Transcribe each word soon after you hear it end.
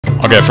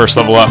Okay, first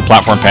level up,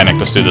 platform panic.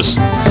 Let's do this.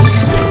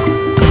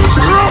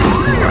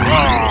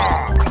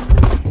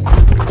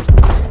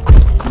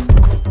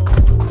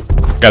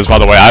 Guys, by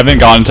the way, I haven't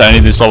gone into any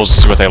of these levels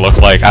to see what they look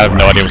like. I have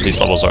no idea what these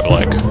levels are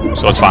like.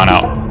 So let's find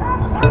out.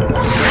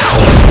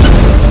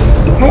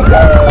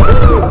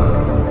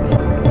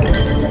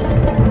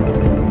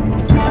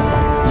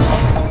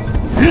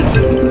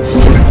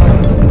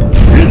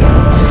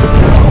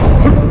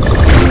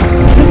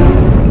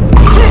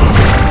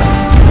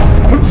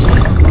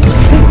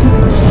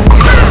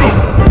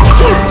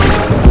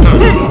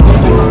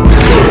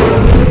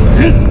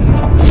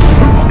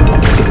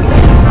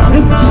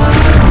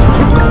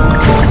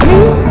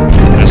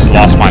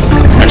 Lost my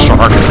extra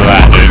heart because of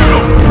that, dude.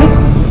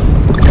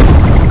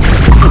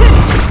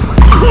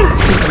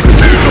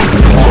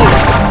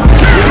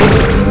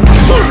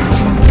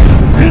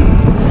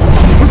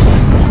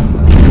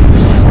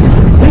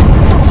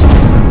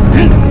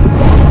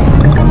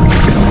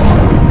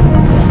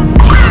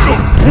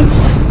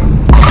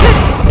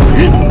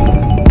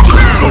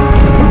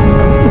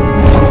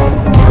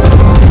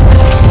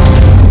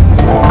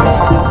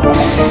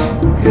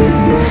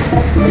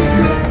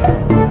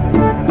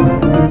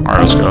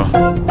 Alright, let's go.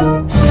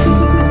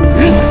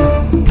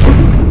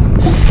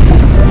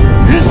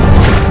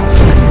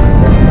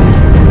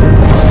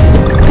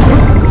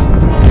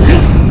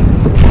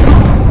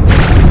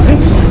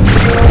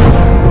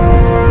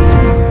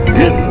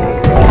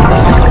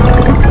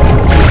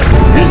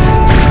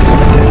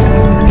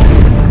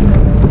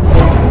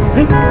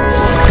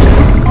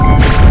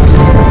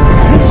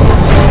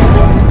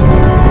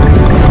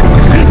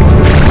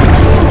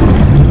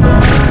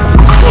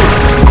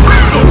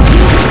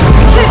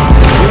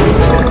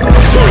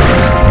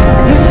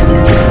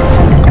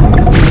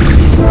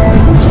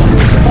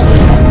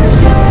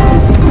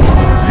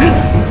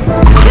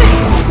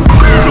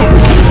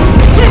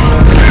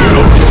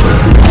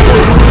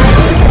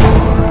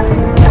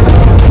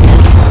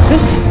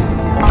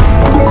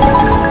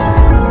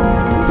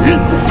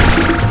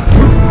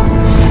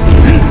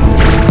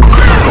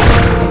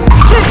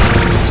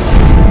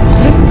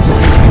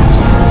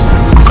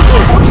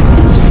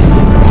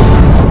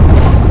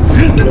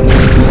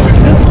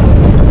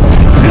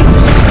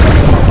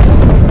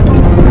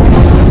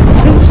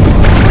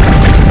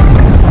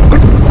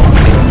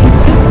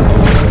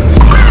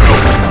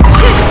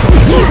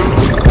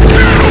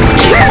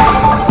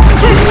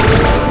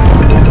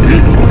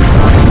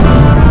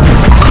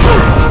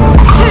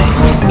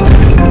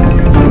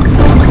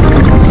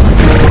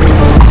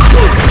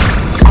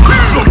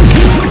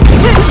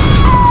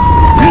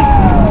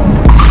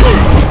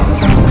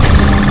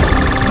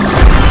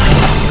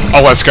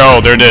 Oh, let's go.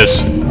 There it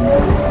is.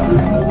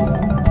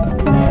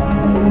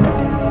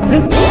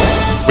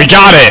 We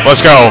got it.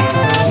 Let's go.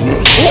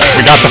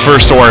 We got the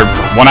first orb.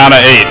 1 out of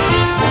 8.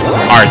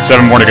 Alright,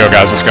 7 more to go,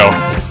 guys. Let's go.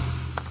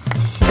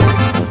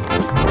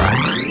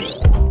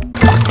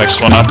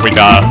 Next one up, we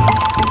got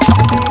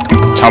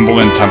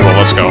Tumbling Temple.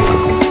 Let's go.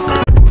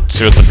 Let's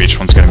see what the beach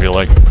one's gonna be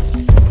like.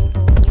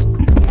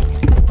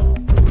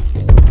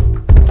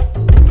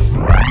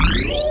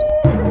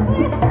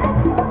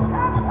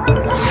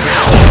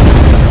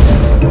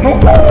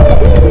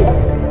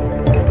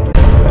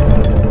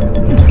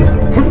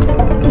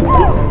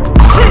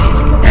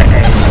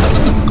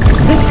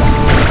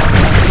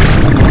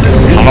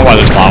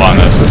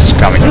 This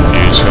got me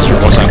confused because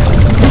there wasn't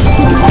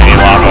any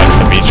lava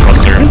at the beach,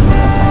 was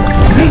there?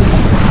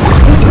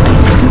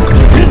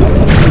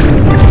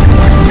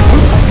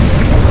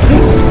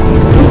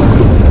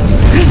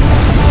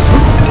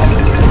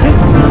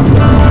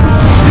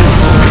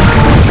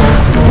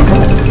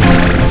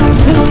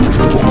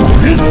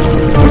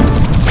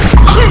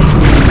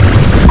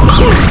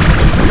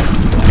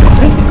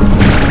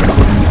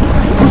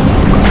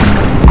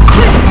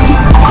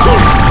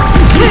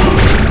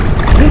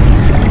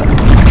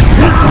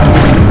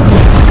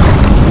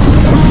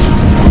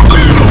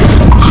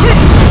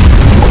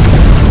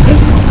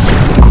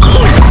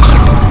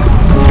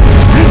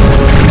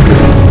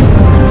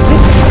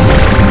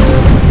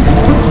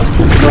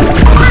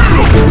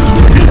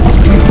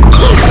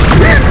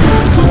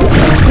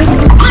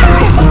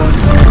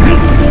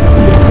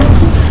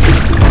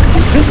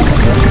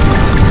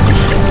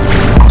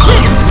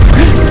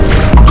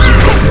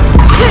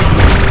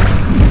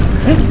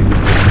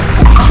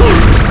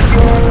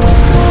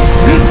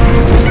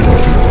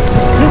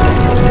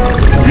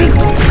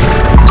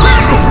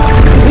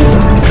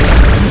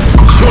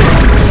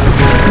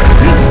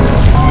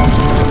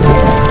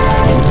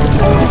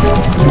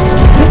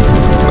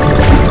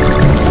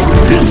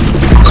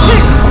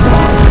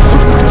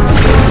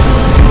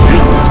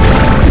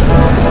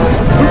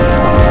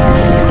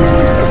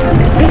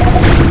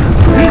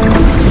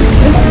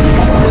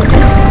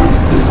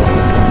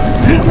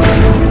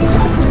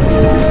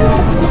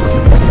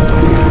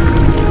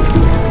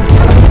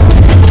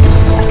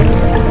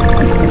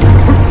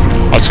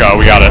 go,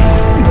 we got it.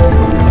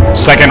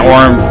 Second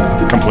orb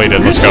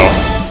completed, let's go.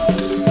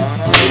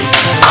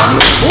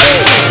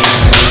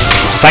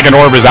 Second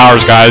orb is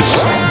ours, guys.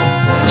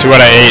 2 out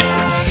of 8.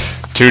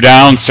 2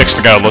 down, 6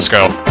 to go. Let's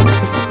go.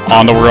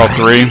 On to World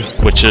 3,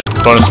 which is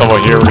bonus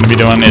level here. We're gonna be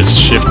doing is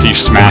Shifty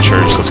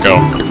Smashers. Let's go.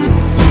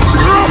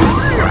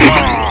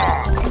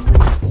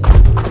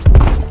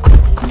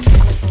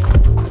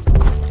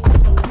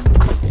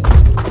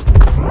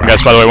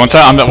 Guys, by the way, once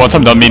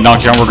I'm done meeting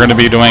Knockout, we're gonna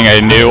be doing a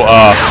new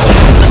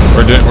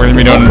we're gonna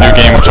be doing a new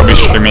game which I'll be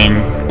streaming.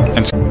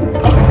 And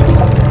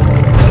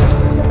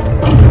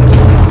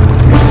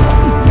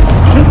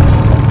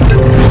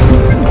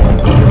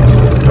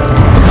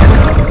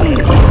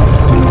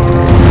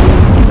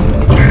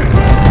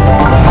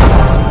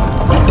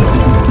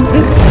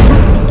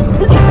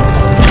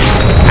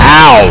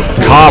ow!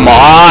 Come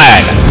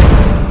on!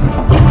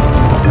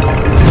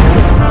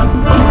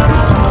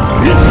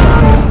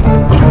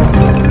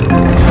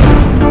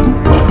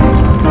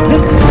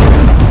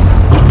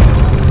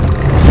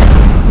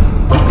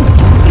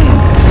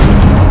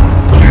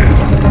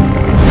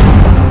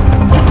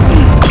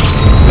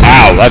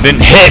 That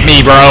didn't hit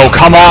me, bro.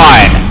 Come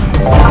on.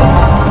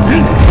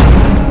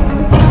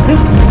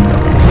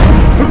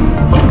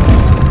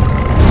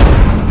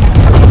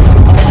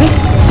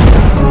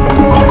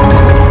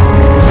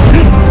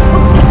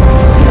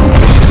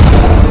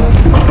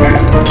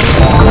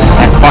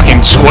 That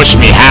fucking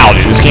squished me. How,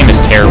 dude? This game is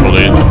terrible,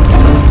 dude.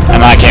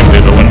 And I can't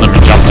believe it wouldn't let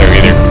me jump there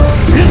either.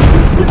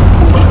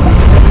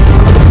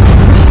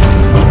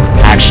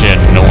 Actually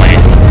annoying.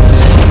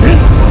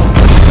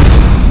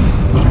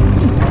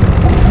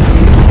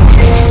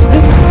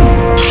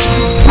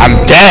 I'm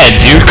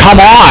dead, dude. Come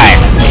on!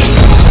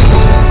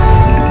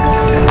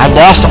 I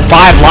lost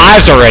 5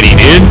 lives already,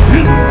 dude.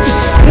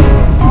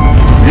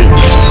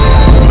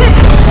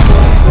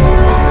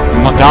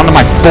 I'm down to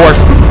my 4th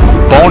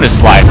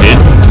bonus life, dude.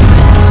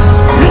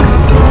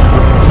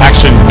 It's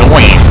actually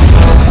annoying.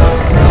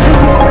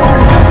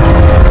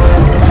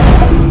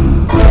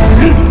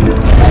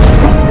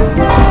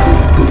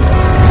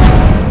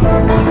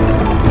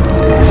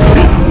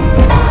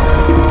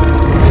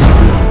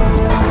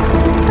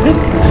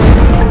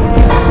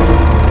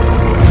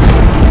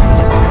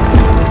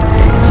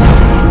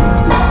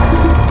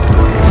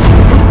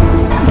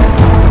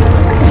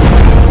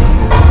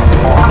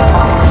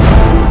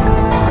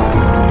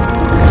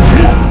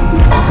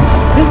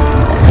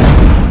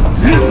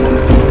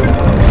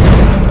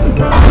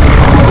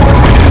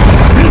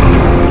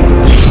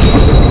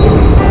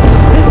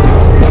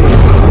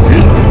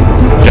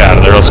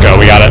 Let's go,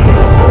 we got it.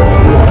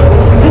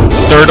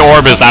 3rd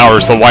orb is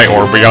ours, the white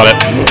orb, we got it.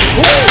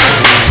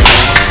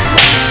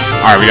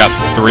 Alright, we got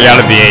 3 out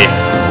of the 8.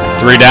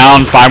 3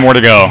 down, 5 more to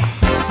go.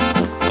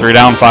 3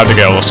 down, 5 to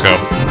go, let's go.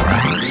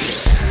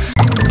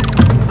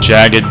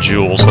 Jagged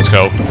Jewels, let's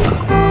go.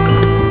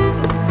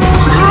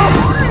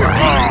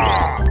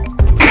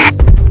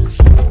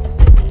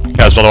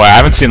 Guys, by the way, I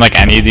haven't seen like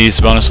any of these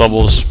bonus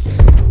levels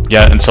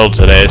yet until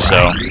today,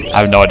 so I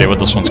have no idea what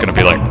this one's gonna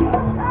be like.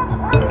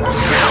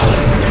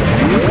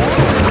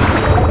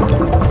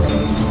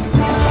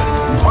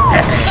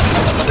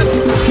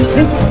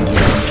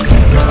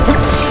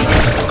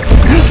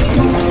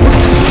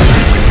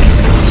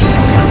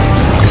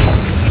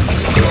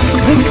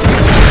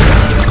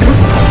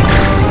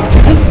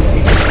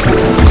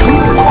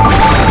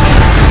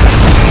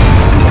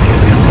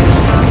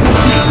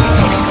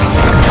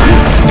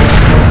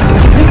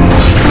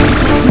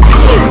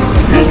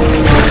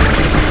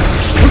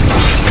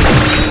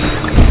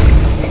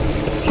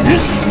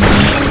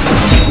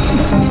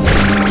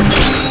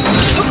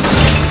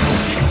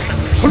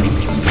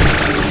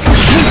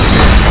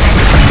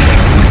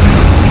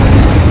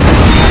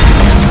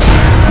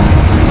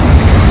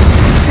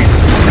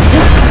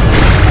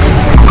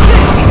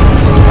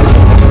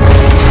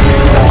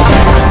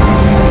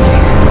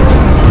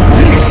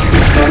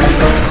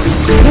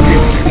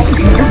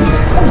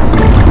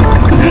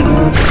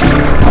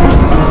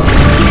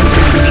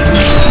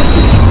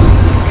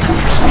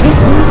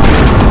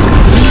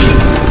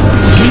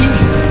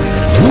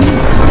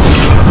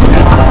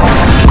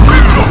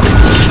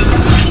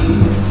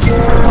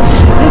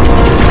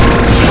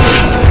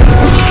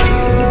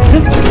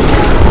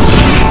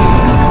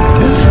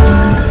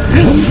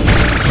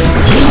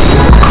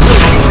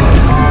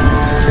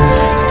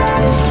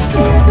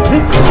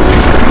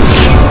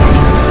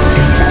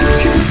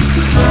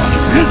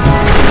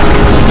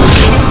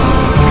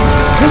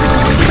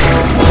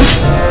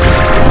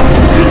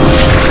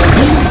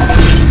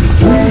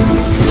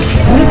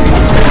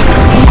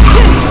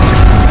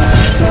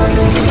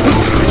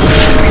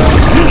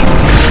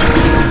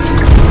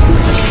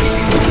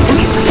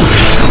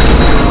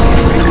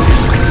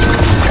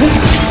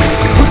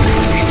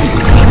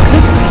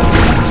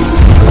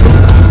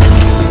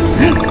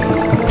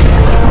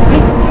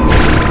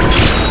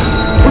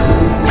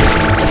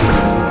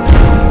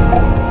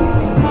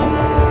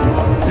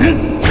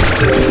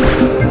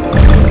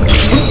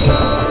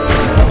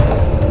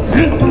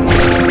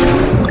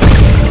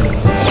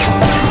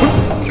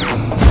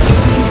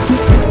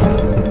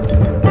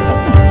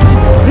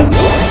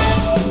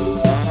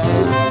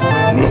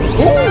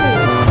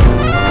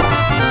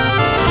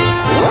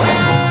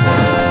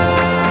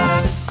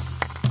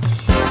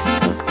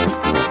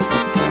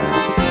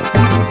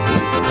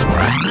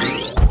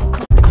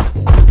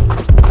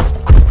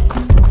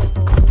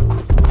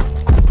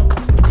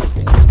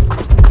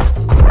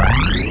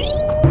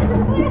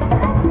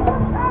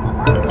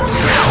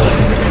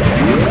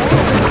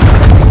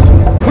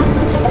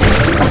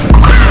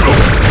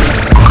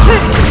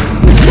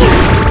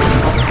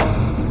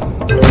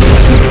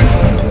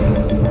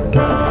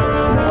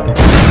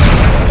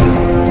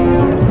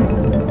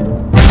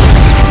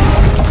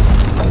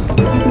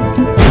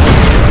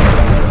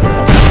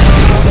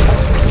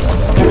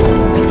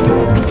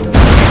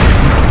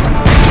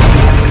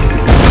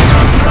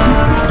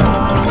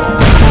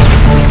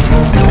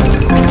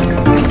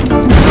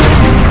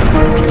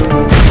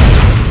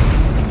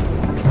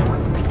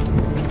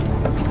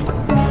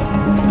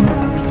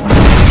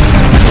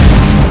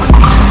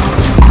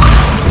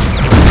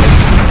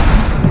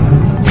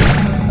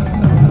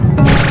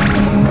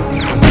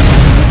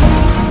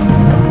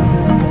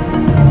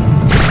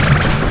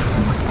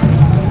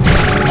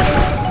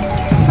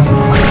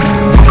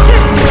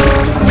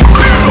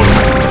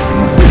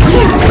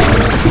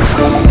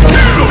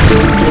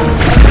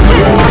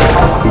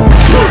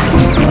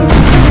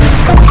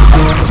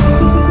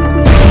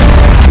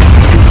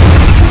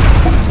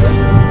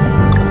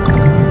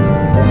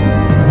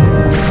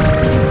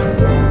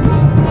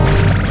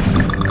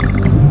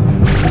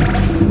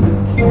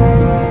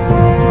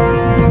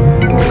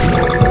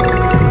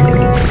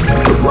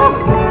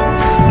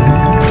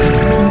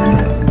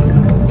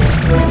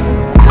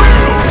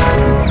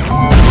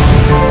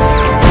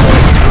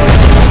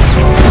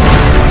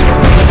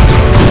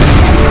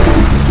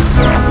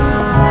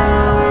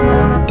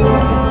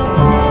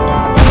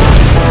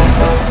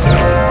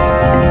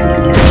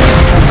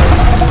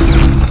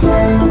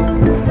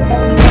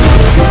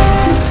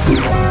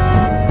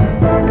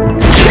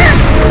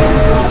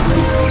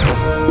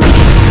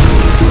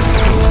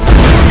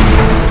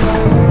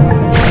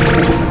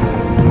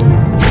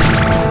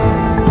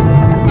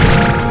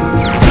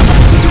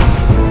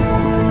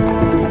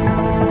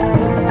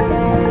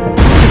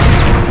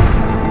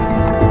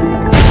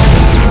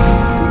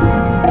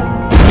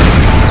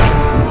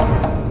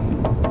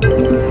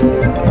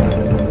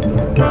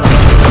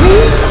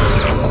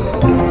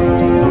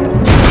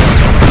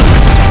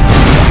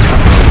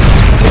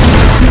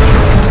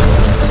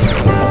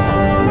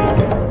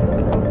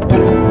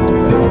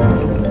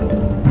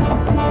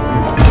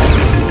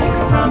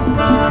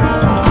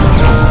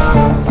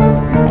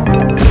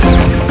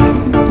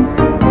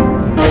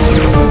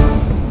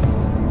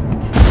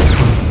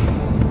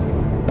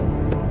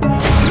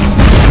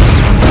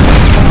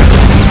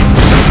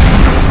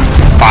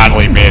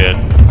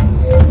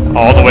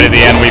 but at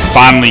the end we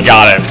finally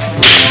got it.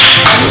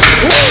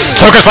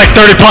 Took us like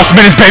 30 plus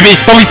minutes, baby,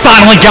 but we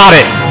finally got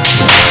it.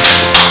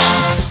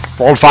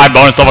 World 5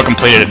 bonus level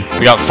completed.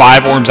 We got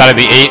 5 orbs out of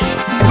the 8.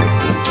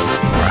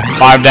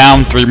 5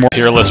 down, 3 more.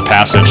 Peerless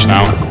passage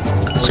now.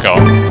 Let's go.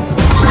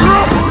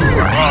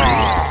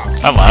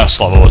 That last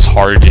level was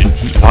hard, dude.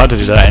 If I had to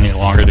do that any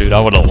longer, dude,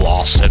 I would have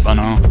lost it by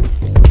now.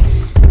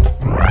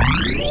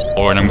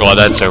 Lord, I'm glad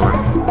that's over.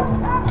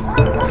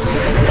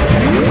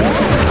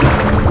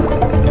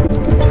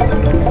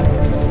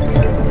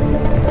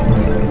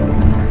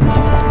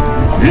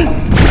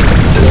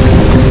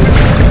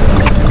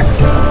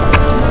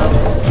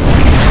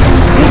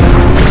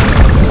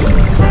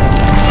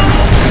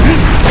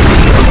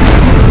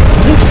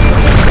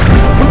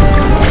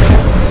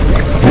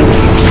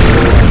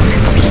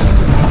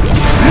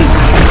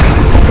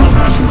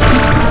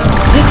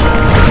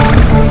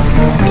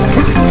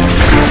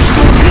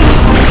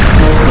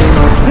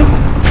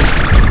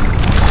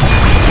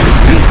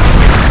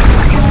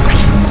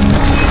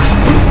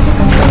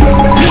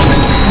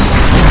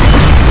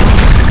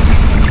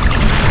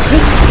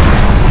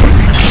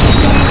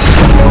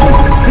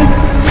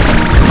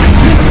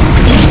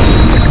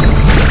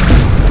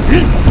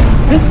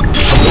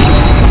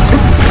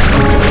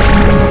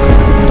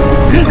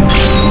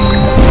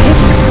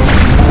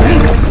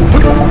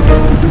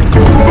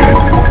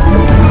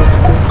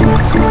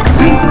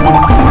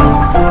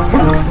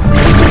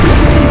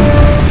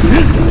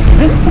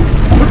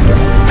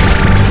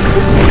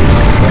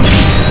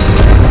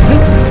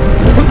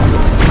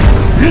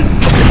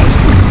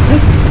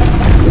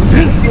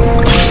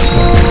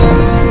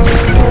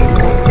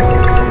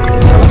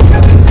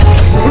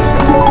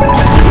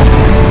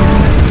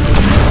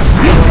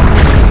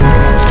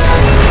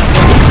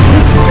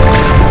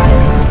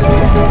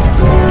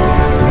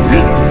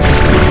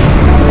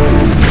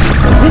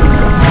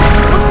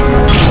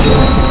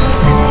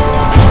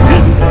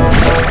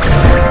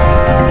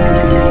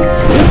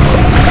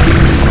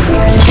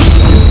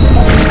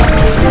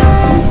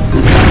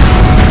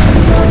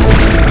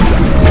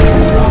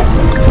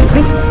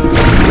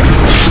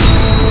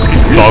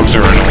 Bugs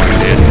are annoying,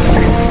 dude.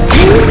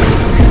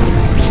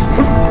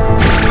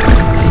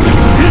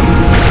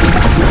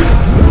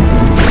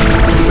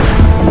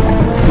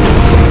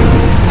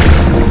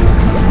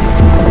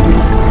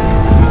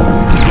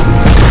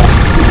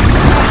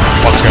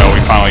 Let's go, we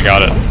finally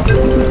got it.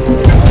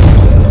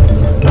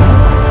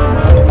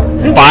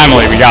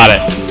 Finally, we got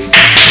it.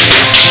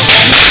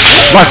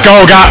 Let's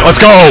go, let's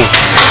go!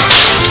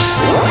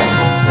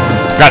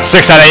 We got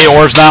 6 out of 8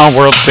 orbs now,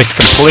 World 6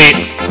 complete.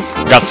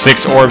 We got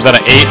 6 orbs out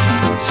of 8.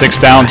 6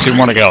 down, 2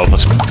 more to go.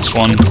 Let's go. This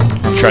one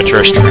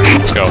treacherous.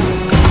 Let's go.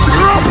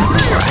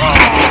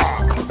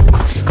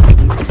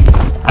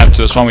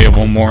 After this one, we have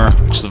 1 more,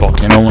 which is the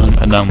volcano one,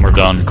 and then we're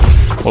done.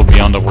 We'll be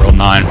on to World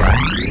 9.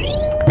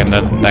 And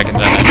then I can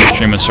then end the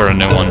stream and start a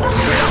new one.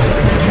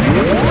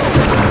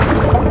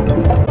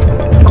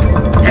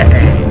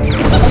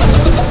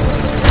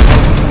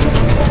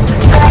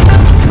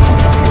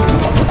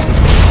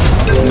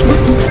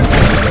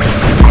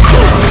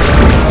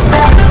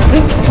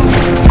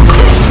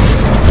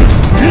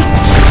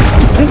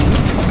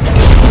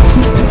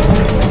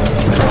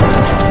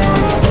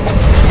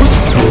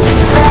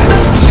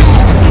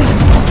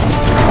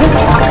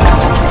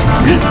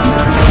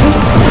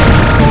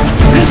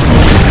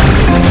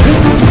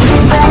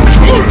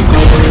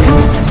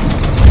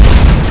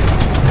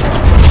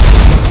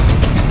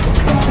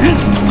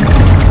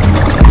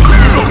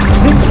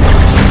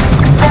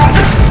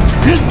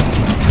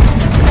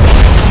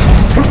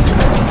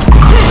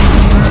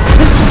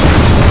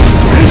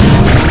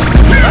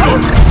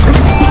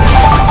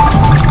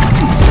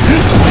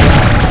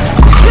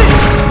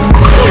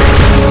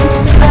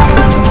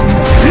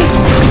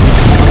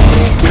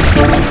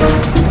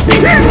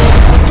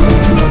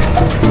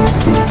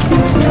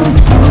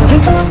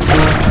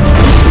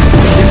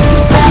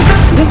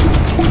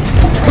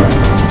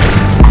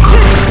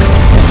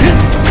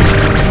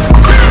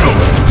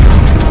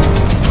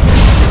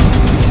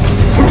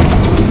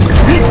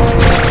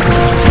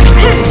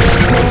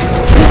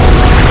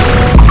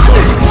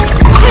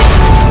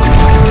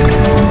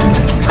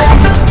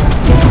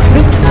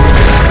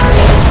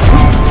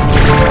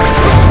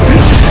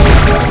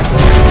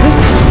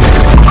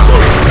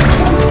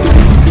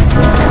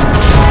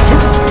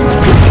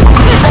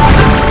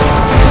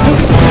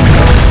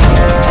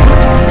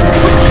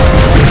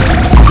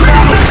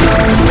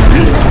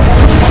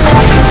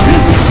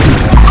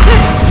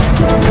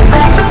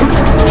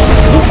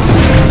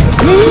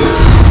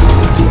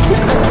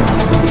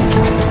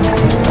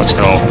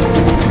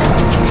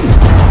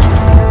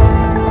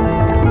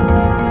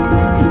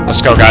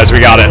 Let's go, guys. We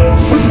got it.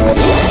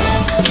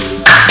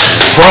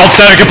 World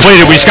 7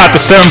 completed. We just got the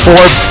 7th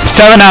orb.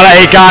 7 out of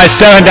 8, guys.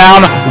 7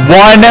 down.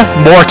 1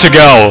 more to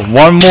go. 1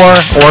 more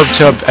orb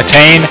to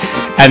attain.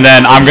 And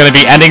then I'm going to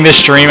be ending this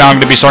stream. I'm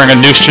going to be starting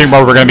a new stream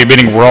where we're going to be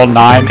beating World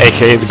 9,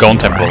 aka the Golden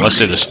Temple. Let's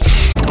do this.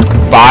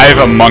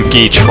 5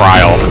 monkey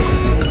trial.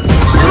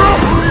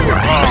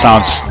 That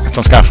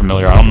sounds kind of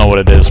familiar. I don't know what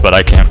it is, but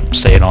I can't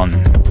say it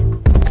on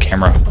camera.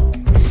 camera.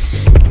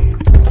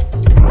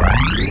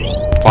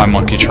 Find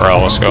Monkey Trail,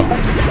 let's go.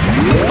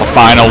 The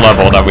final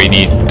level that we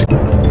need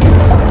to...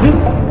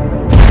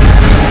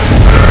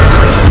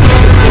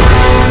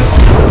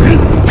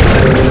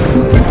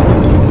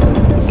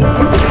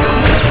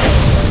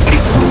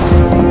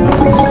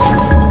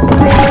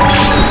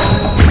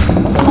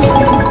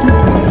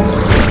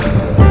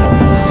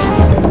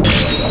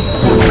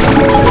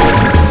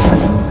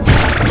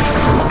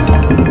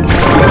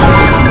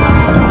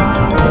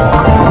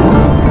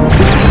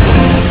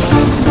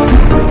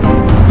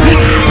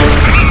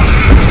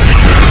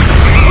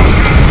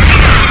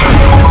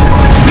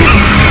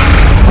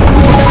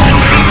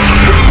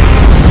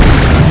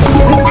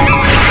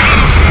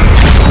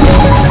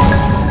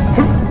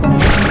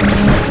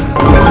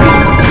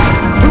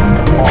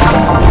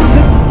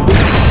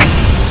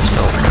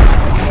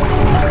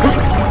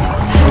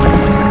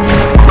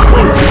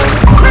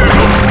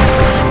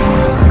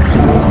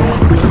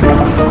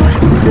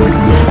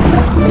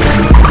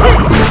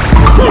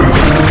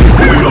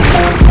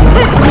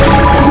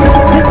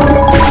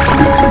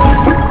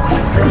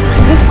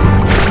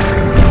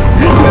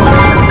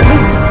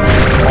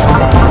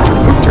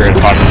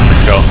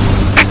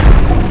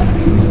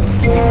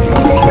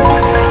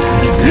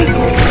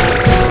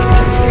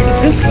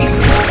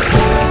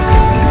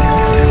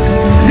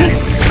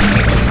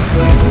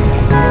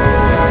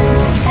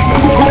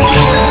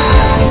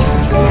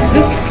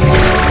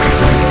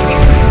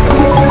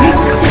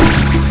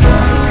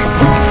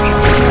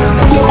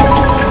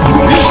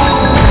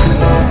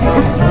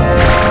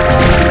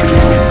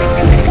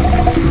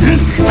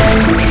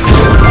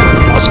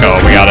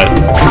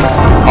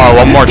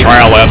 One more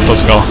trial left,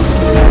 let's go.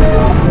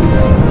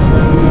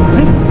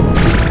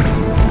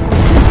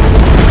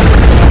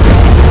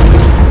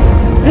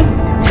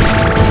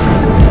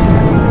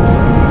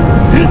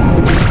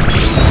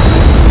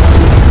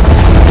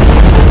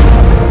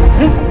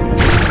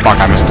 Fuck,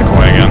 I missed the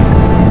coin again.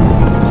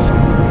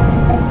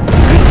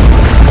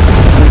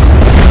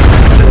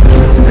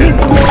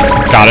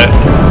 Got it.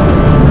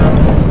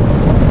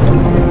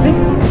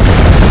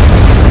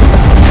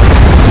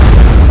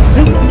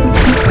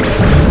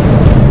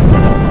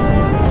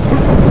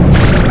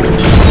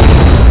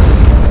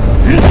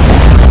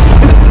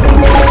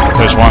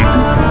 There's one.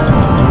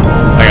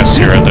 I got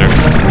C right there.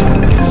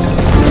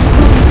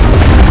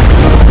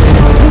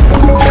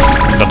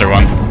 Another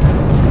one.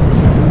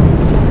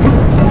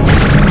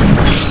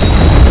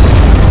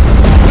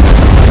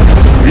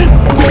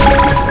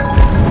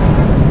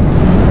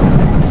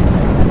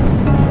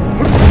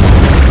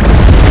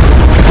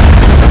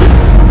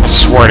 I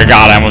swear to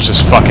God, I almost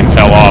just fucking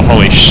fell off.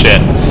 Holy shit.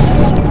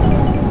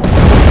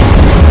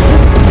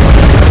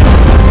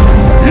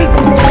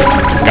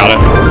 Got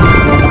it.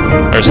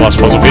 There's the last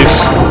puzzle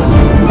piece.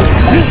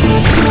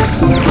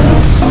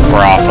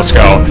 We're off, let's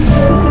go.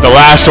 The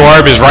last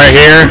orb is right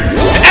here.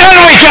 And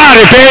we got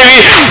it,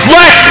 baby!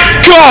 Let's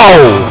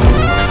go!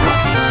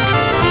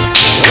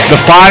 The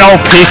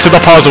final piece of the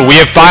puzzle. We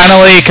have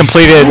finally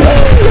completed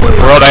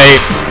World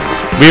 8.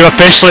 We've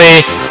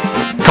officially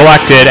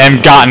collected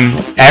and gotten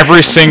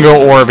every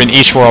single orb in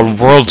each world,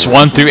 Worlds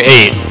 1 through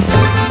 8.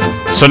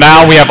 So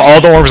now we have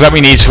all the orbs that we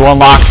need to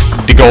unlock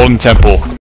the Golden Temple.